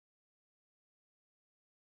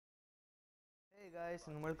Guys,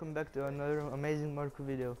 and welcome back to another amazing Marco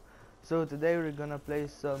video. So today we're gonna play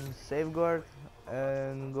some Safeguard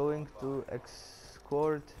and going to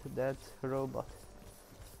escort that robot.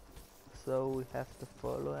 So we have to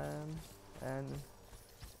follow him and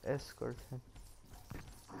escort him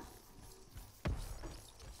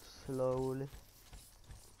slowly,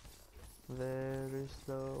 very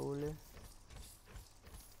slowly.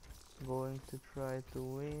 Going to try to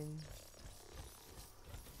win.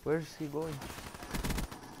 Where's he going?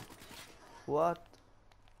 What?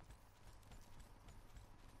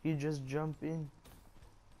 He just jumped in.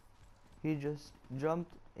 He just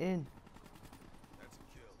jumped in. That's a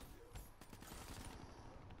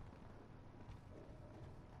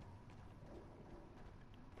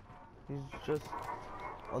kill. He's just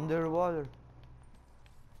underwater.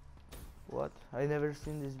 What? I never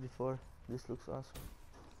seen this before. This looks awesome.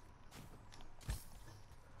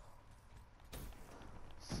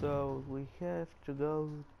 So we have to go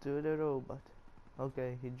to the robot.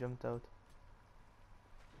 Okay, he jumped out.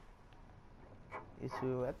 Is he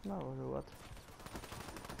wet now or what?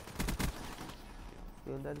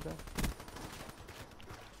 Kill that guy.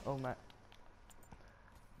 Oh my.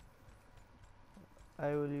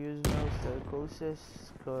 I will use now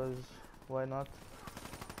psychosis, cause why not?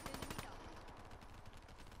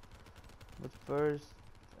 But first,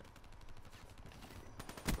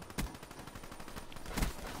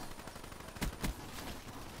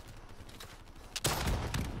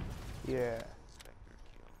 yeah.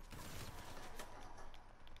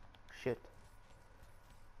 Shit.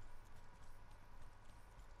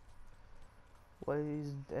 Why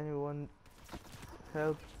isn't anyone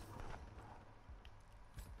help?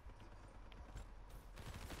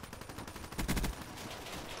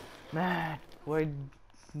 Man, why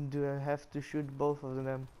do I have to shoot both of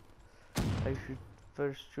them? I should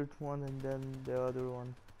first shoot one and then the other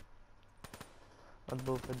one. Not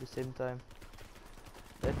both at the same time.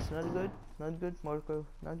 That's not good. Not good, Marco.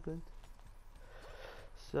 Not good.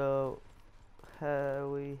 So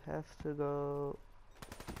we have to go.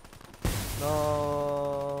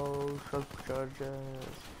 No shock charges.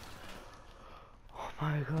 Oh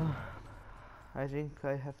my god. I think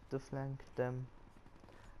I have to flank them.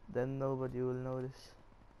 Then nobody will notice.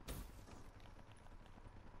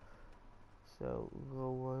 So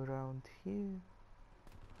go around here.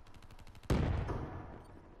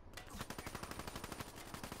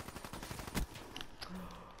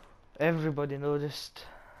 Everybody noticed.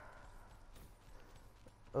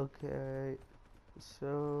 Okay,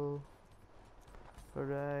 so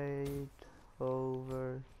right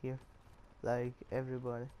over here, like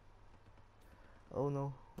everybody. Oh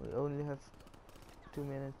no, we only have 2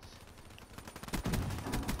 minutes.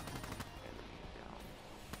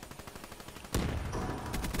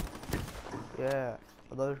 Yeah,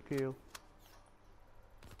 another kill.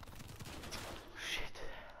 Shit,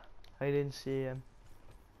 I didn't see him.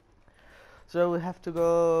 So we have to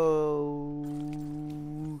go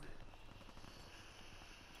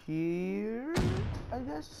here, I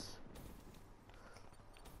guess.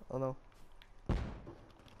 Oh no.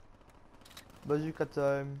 Bazooka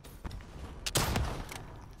time.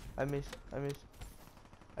 I missed.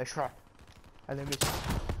 I shot. And I missed.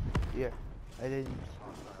 Yeah, I didn't.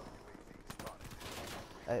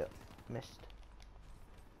 I missed.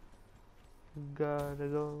 Gotta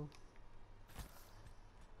go.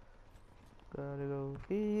 Gotta go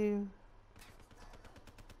here.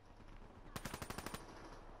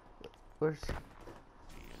 Where's?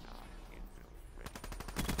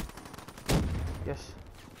 Yes.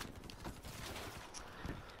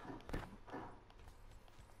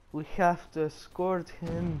 We have to escort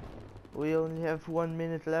him. We only have 1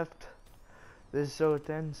 minute left. This is so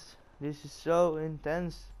tense. This is so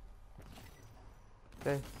intense.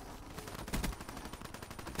 Okay.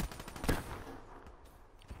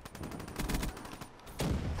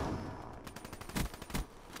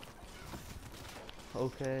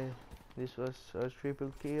 Okay, this was a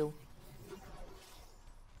triple kill.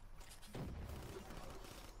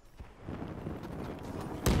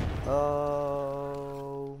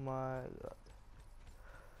 Oh my god.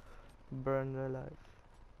 Burned alive.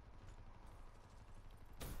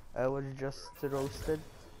 I was just roasted.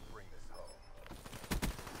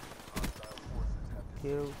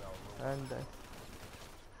 Killed and died.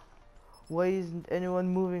 Why isn't anyone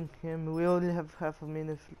moving him? We only have half a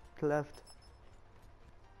minute left.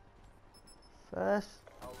 Fast.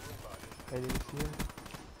 I didn't see him,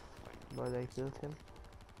 but I killed him.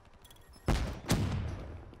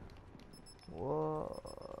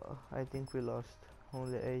 Whoa, I think we lost.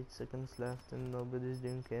 Only 8 seconds left and nobody's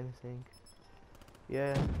doing anything.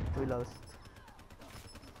 Yeah, we lost.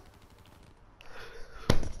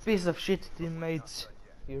 Piece of shit, teammates.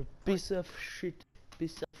 You're piece of shit,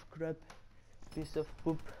 piece of crap, piece of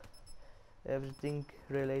poop. Everything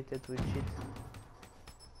related with shit.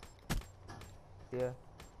 Yeah.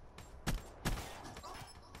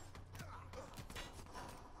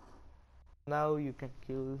 Now you can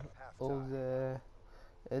kill all the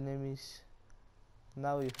enemies.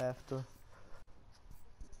 Now you have to.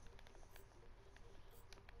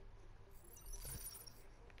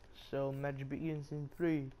 So match begins in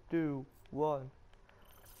 3, 2, 1.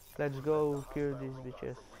 Let's go kill these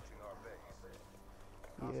bitches.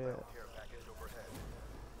 Yeah.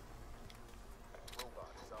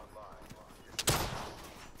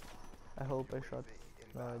 I hope I shot.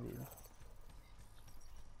 No, I didn't.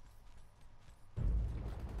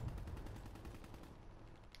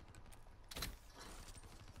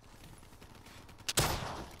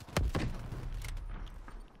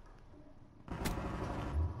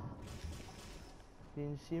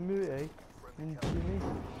 Didn't see me, eh? Didn't see me.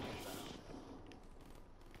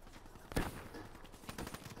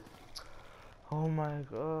 Oh my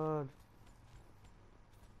god.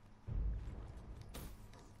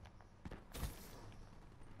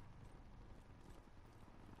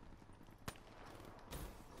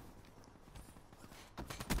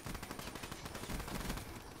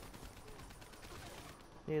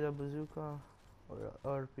 Need a bazooka or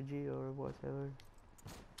RPG or whatever.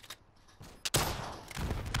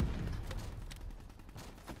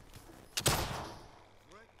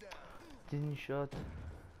 Didn't shot.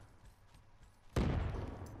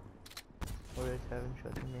 Alright, haven't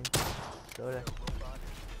shot him in. Sorry.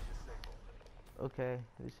 Okay,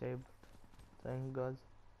 disabled. Thank God.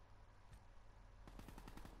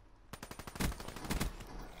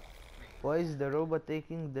 Why is the robot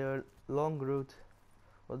taking the long route?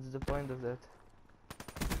 What's the point of that?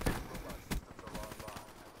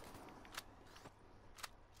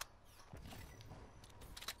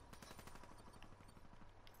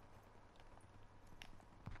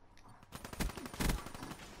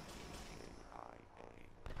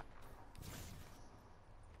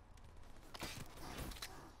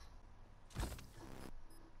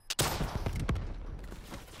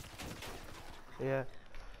 Yeah,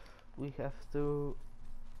 we have to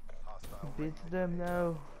beat them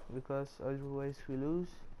now, because otherwise we lose.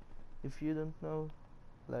 If you don't know,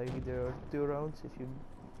 like there are 2 rounds. If you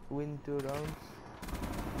win 2 rounds,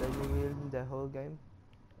 then you win the whole game.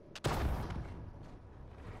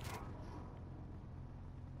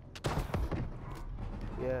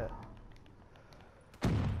 Yeah.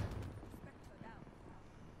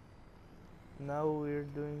 Now we're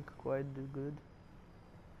doing quite good.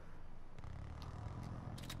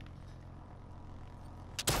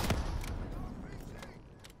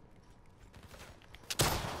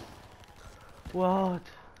 What?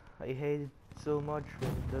 I hate it so much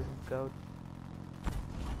when it doesn't count.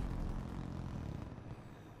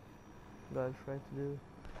 Gotta try to do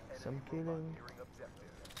some killing.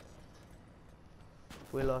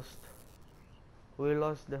 We lost. We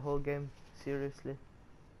lost the whole game, seriously.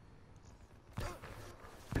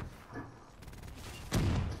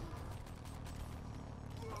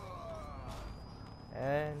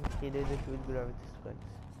 And he did it with gravity spikes.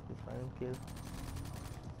 The final kill.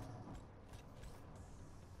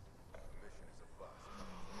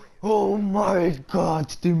 Oh my god,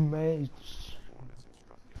 teammates!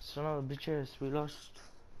 Son of a bitches, we lost.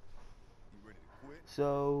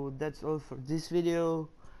 So that's all for this video.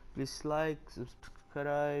 Please like,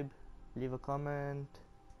 subscribe, leave a comment,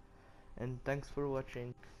 and thanks for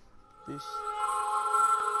watching. Peace.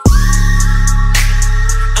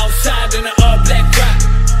 Outside in the all black rock,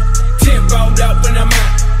 10 rolled up when I'm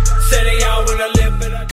out. Say they all wanna live.